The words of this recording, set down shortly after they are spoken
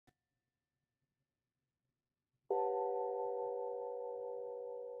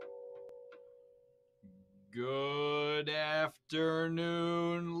Good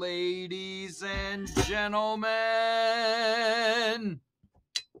afternoon, ladies and gentlemen.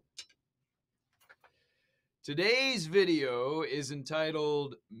 Today's video is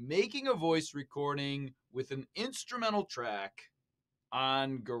entitled Making a Voice Recording with an Instrumental Track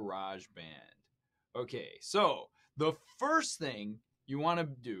on GarageBand. Okay, so the first thing you want to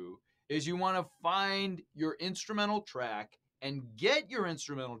do is you want to find your instrumental track and get your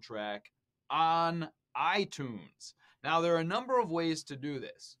instrumental track on iTunes. Now, there are a number of ways to do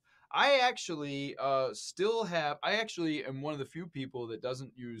this. I actually am one of the few people that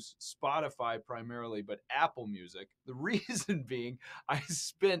doesn't use Spotify primarily, but Apple Music. The reason being, I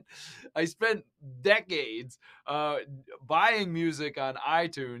spent decades buying music on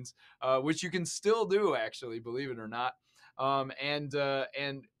iTunes, which you can still do, actually, believe it or not. And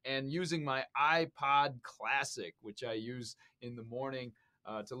using my iPod Classic, which I use in the morning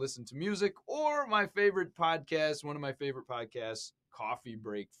to listen to music, or my favorite podcast, one of my favorite podcasts, Coffee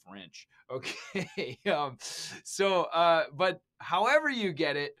Break French. Okay. But however you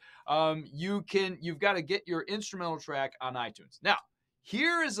get it, you've got to get your instrumental track on iTunes. Now,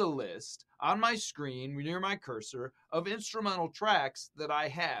 here is a list on my screen near my cursor of instrumental tracks that I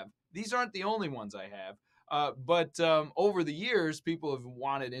have. These aren't the only ones I have. But over the years, people have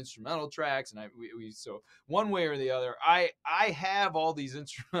wanted instrumental tracks, and so one way or the other, I have all these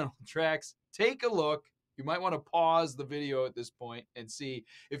instrumental tracks. Take a look. You might want to pause the video at this point and see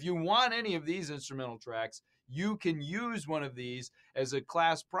if you want any of these instrumental tracks. You can use one of these as a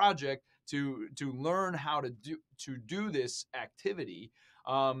class project to learn how to do this activity.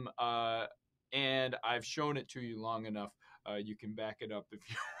 And I've shown it to you long enough. You can back it up if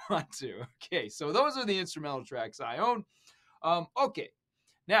you want to. Okay, so those are the instrumental tracks I own. Okay,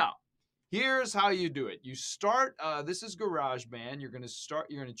 now here's how you do it. You start. This is GarageBand. You're going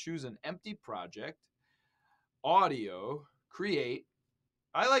to choose an empty project. Audio, create.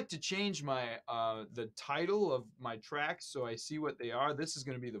 I like to change my the title of my tracks so I see what they are. This is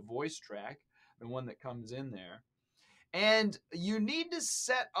going to be the voice track, the one that comes in there. And you need to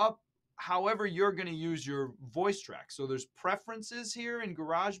set up however you're going to use your voice track. So there's preferences here in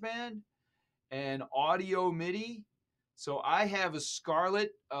GarageBand and audio MIDI. So I have a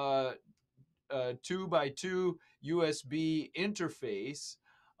Scarlett 2x2 USB interface.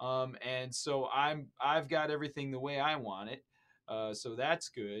 And so I've got everything the way I want it. So that's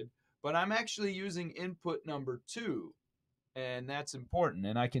good. But I'm actually using input number 2. And that's important.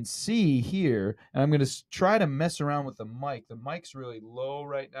 And I can see here, and I'm going to try to mess around with the mic. The mic's really low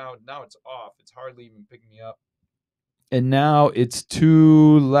right now. Now it's off. It's hardly even picking me up. And now it's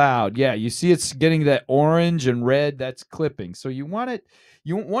too loud. Yeah, you see it's getting that orange and red. That's clipping. So one of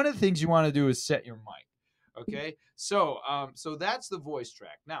the things you want to do is set your mic. Okay, so that's the voice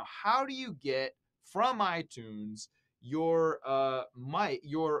track. Now, how do you get from iTunes your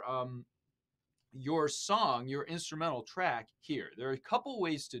song, your instrumental track here? There are a couple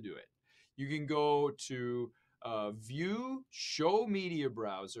ways to do it. You can go to View, Show Media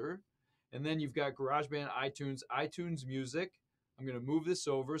Browser, and then you've got GarageBand, iTunes Music. I'm going to move this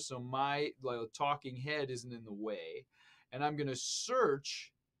over so my talking head isn't in the way, and I'm going to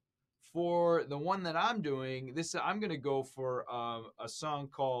search for the one that I'm doing. I'm going to go for a song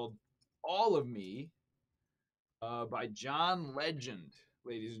called All of Me by John Legend,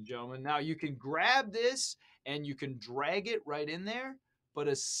 ladies and gentlemen. Now, you can grab this and you can drag it right in there, but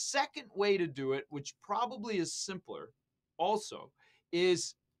a second way to do it, which probably is simpler also,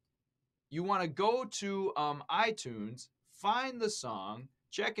 is you want to go to iTunes, find the song,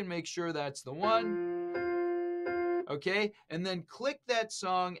 check and make sure that's the one. Okay, and then click that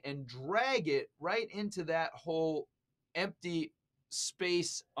song and drag it right into that whole empty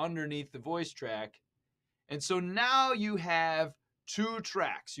space underneath the voice track. And so now you have 2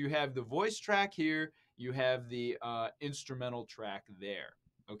 tracks. You have the voice track here. You have the instrumental track there.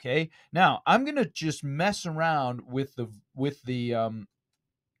 Okay, now I'm gonna just mess around with the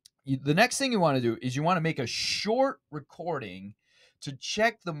next thing you want to do is you want to make a short recording to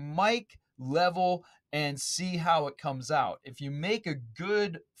check the mic level and see how it comes out. If you make a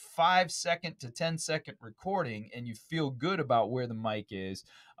good 5-second to 10-second recording and you feel good about where the mic is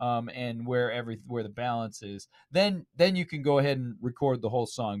and where the balance is, then you can go ahead and record the whole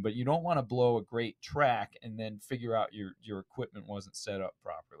song. But you don't want to blow a great track and then figure out your equipment wasn't set up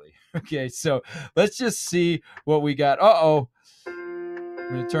properly. Okay, so let's just see what we got. I'm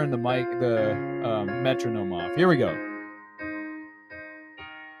going to turn the metronome off. Here we go.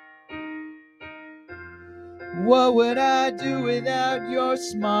 What would I do without your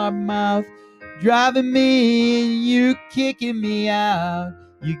smart mouth? Driving me and you kicking me out.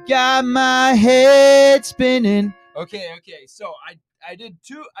 You got my head spinning. Okay. So I did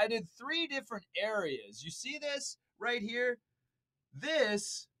 3 different areas. You see this right here?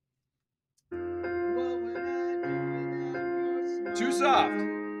 This too soft.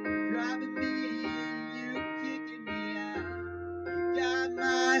 Driving me in, you kicking me out. You got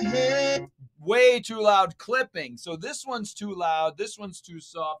my head way too loud clipping. So this one's too loud. This one's too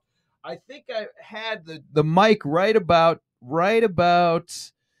soft. I think I had the mic right about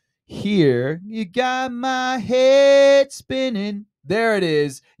here. You got my head spinning. There it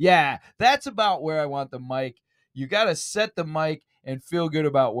is. Yeah, that's about where I want the mic. You got to set the mic and feel good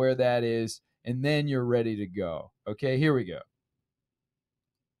about where that is, and then you're ready to go. Okay, here we go.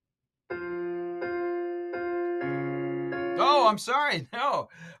 Oh, I'm sorry. No.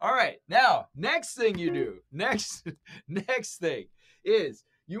 All right. Now, next thing you do, next thing is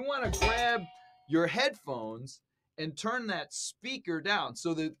you want to grab your headphones and turn that speaker down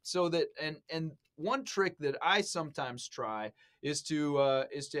so that and one trick that I sometimes try is to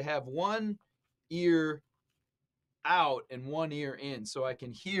have one ear out and one ear in so I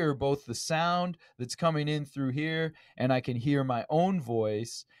can hear both the sound that's coming in through here and I can hear my own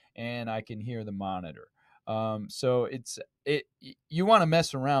voice and I can hear the monitor. So you want to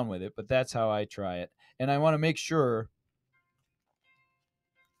mess around with it, but that's how I try it. And I want to make sure.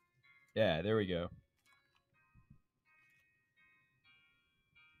 Yeah, there we go.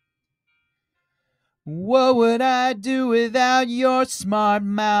 What would I do without your smart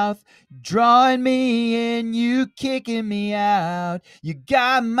mouth? Drawing me in, you kicking me out. You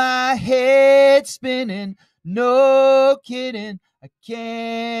got my head spinning, no kidding. I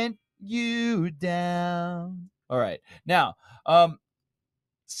can't you down. All right. Now,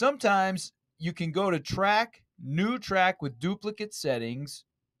 sometimes you can go to track, new track with duplicate settings,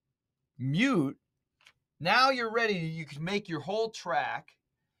 mute. Now you're ready. You can make your whole track.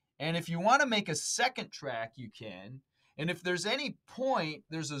 And if you want to make a second track, you can. And if there's any point,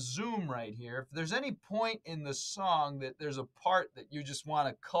 there's a zoom right here. If there's any point in the song that there's a part that you just want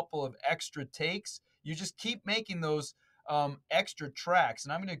a couple of extra takes, you just keep making those extra tracks.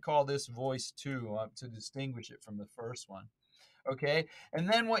 And I'm going to call this voice 2 to distinguish it from the first one. Okay. And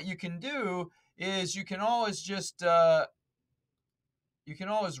then what you can do is you can always just, you can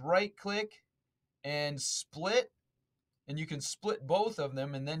always right click and split. And you can split both of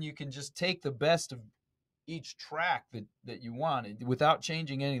them, and then you can just take the best of each track that you want without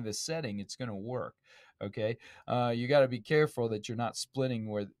changing any of the setting. It's going to work. Okay, you got to be careful that you're not splitting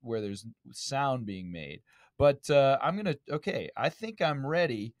where there's sound being made. But I'm gonna. Okay, I think I'm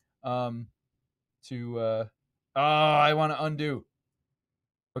ready to. Oh, I want to undo.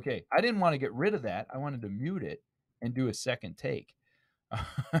 Okay, I didn't want to get rid of that. I wanted to mute it and do a second take. All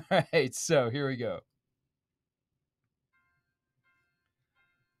right, so here we go.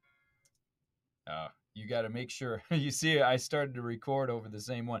 You got to make sure. You see, I started to record over the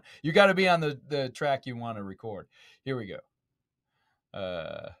same one. You got to be on the track you want to record. Here we go.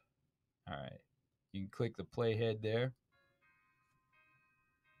 All right. You can click the playhead there.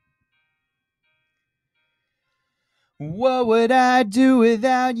 What would I do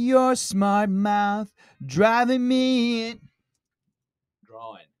without your smart mouth driving me in?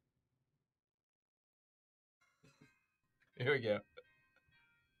 Drawing. Here we go.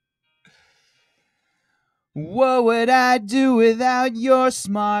 What would I do without your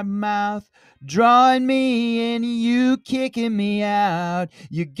smart mouth drawing me in, you kicking me out?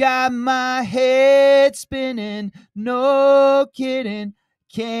 You got my head spinning, no kidding,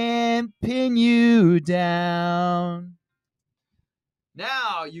 can't pin you down.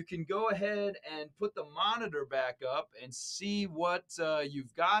 Now you can go ahead and put the monitor back up and see what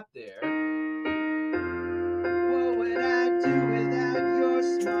you've got there. What would I do without your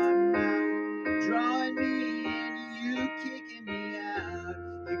smart mouth drawing me in, you kicking me out?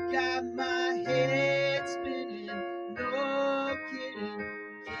 You got my head spinning, no kidding,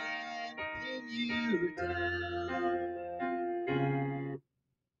 can't pin you down.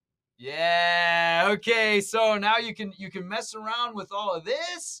 Yeah, okay, so now you can mess around with all of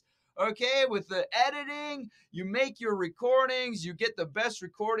this. Okay, with the editing, you make your recordings, you get the best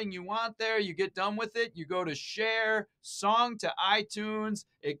recording you want there, you get done with it, you go to share song to iTunes,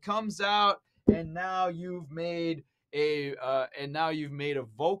 it comes out, and now you've made a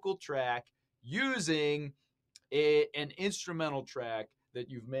vocal track using an instrumental track that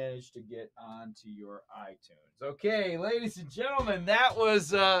you've managed to get onto your iTunes. Okay, ladies and gentlemen, that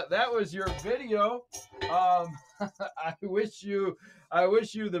was your video. I wish you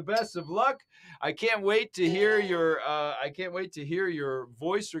the best of luck. I can't wait to hear your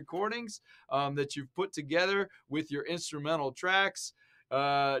voice recordings that you've put together with your instrumental tracks.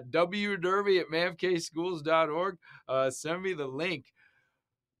 wderby@mavkschools.org. Send me the link.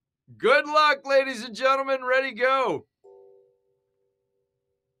 Good luck, ladies and gentlemen. Ready, go.